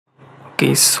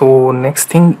Okay, so next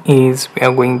thing is we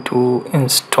are going to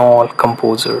install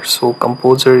Composer. So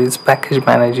Composer is package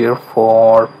manager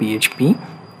for PHP.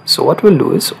 So what we'll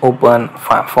do is open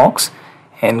Firefox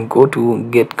and go to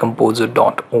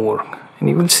getcomposer.org, and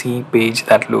you will see a page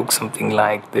that looks something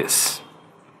like this.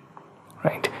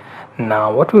 Right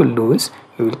now what we'll do is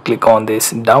we will click on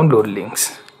this download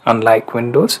links. Unlike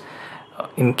Windows,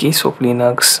 in case of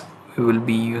Linux we will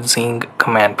be using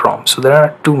command prompt. So there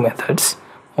are two methods.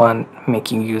 One,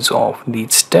 making use of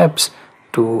these steps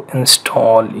to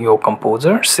install your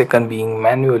Composer. Second, being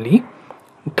manually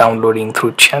downloading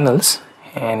through channels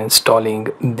and installing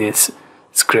this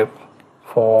script.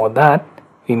 For that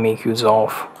we make use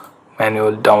of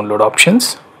manual download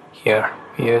options. Here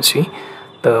you see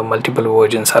the multiple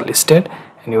versions are listed,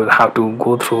 and you will have to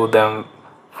go through them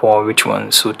for which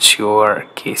one suits your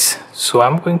case. So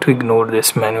I'm going to ignore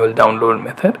this manual download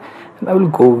method, and I will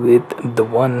go with the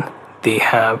one they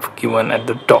have given at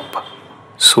the top.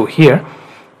 So here,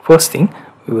 first thing,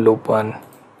 we will open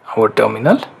our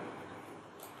terminal.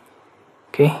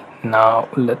 Okay, now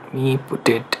let me put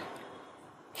it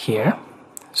here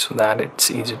so that it's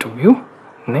easy to view.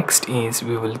 Next is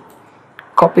we will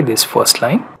copy this first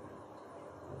line.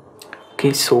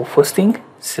 Okay, so first thing,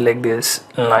 select this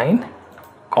line,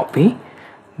 copy,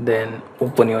 then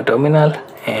open your terminal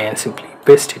and simply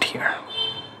paste it here.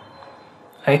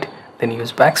 Right, then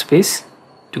use backspace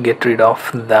to get rid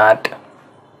of that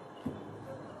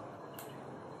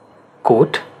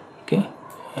quote. Okay,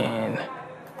 and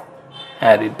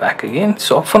add it back again.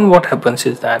 So often what happens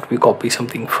is that we copy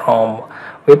something from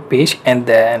web page, and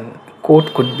then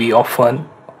code could be often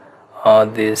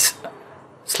this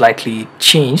slightly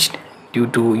changed due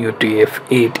to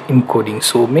UTF-8 encoding.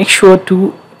 So make sure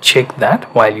to check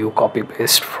that while you copy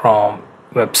paste from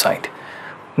website.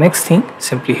 Next thing,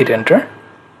 simply hit enter.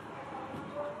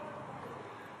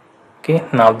 Okay,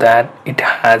 now that it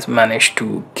has managed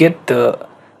to get the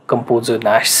Composer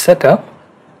dash setup,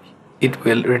 it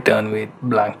will return with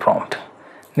blank prompt.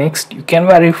 Next, you can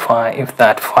verify if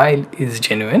that file is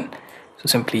genuine. So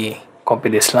simply copy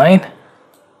this line,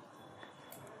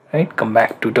 right, come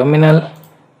back to terminal,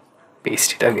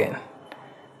 paste it again.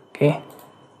 Okay,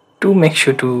 to make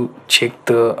sure to check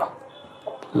the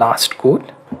last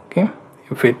code. Okay,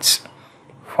 if it's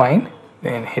fine,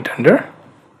 then hit enter.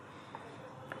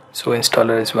 So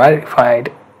installer is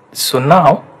verified. So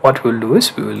now what we'll do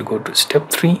is we will go to step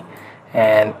 3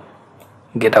 and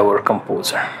get our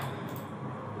Composer.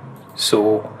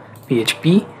 So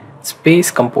PHP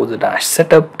space composer dash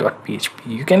setup.php.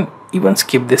 You can even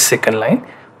skip this second line.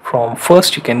 From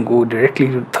first you can go directly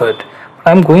to third.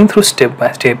 I'm going through step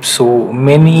by step, so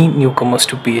many newcomers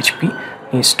to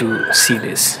PHP needs to see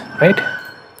this, right?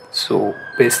 So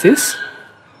paste this,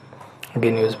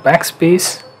 again use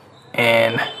backspace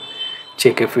and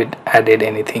check if it added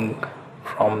anything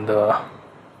from the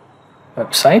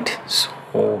website.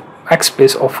 So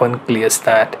backspace often clears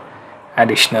that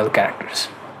additional characters.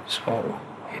 So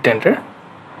hit enter.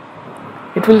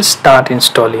 It will start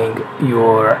installing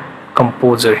your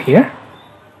Composer here,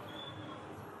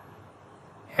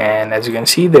 and as you can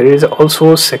see there is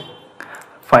also a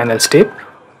final step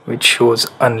which shows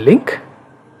unlink.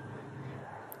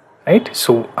 Right,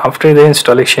 so after the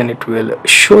installation it will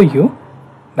show you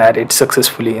that it's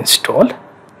successfully installed.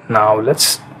 Now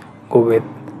let's go with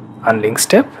unlink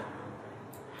step.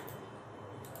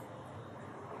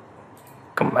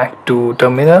 Come back to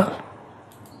terminal,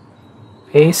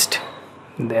 paste,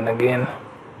 then again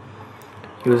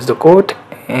use the code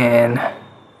and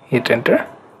hit enter,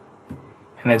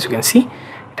 and as you can see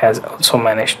it has also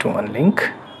managed to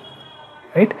unlink.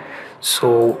 Right,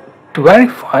 so to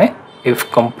verify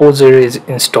if Composer is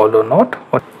installed or not,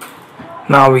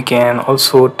 now we can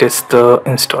also test the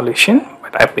installation by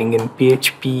typing in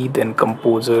PHP, then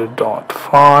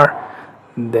composer.var,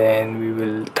 then we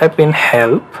will type in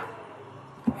help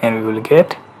and we will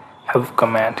get help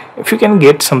command. If you can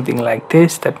get something like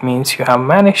this, that means you have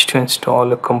managed to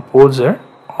install a Composer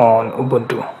on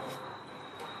Ubuntu.